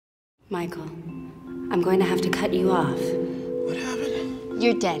Michael, I'm going to have to cut you off. What happened?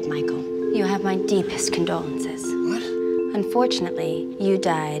 You're dead, Michael. You have my deepest condolences. What? Unfortunately, you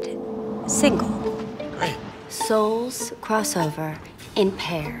died single. Great. Souls cross over in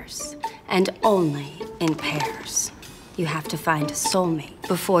pairs, and only in pairs. You have to find a soulmate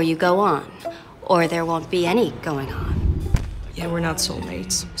before you go on, or there won't be any going on. Yeah, we're not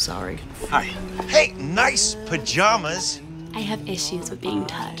soulmates. Sorry. Hi. Hey, nice pajamas. I have issues with being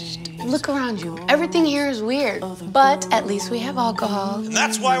touched. Look around you. Everything here is weird, but at least we have alcohol. And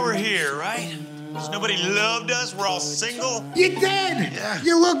that's why we're here, right? Because nobody loved us, we're all single. You did! Yeah.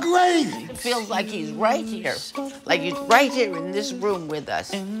 You look great! It feels like he's right here. Like he's right here in this room with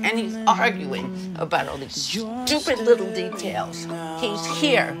us. And he's arguing about all these stupid little details. He's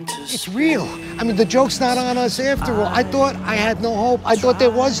here. It's real. I mean, the joke's not on us after all. I thought I had no hope. I thought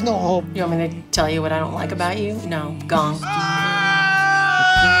there was no hope. You want me to tell you what I don't like about you? No. Gong.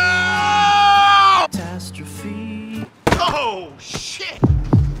 Oh, shit!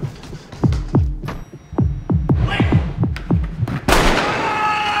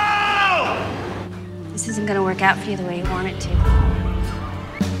 This isn't gonna work out for you the way you want it to.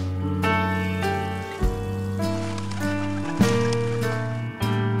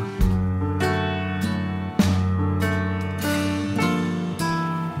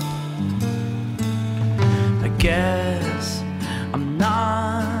 I guess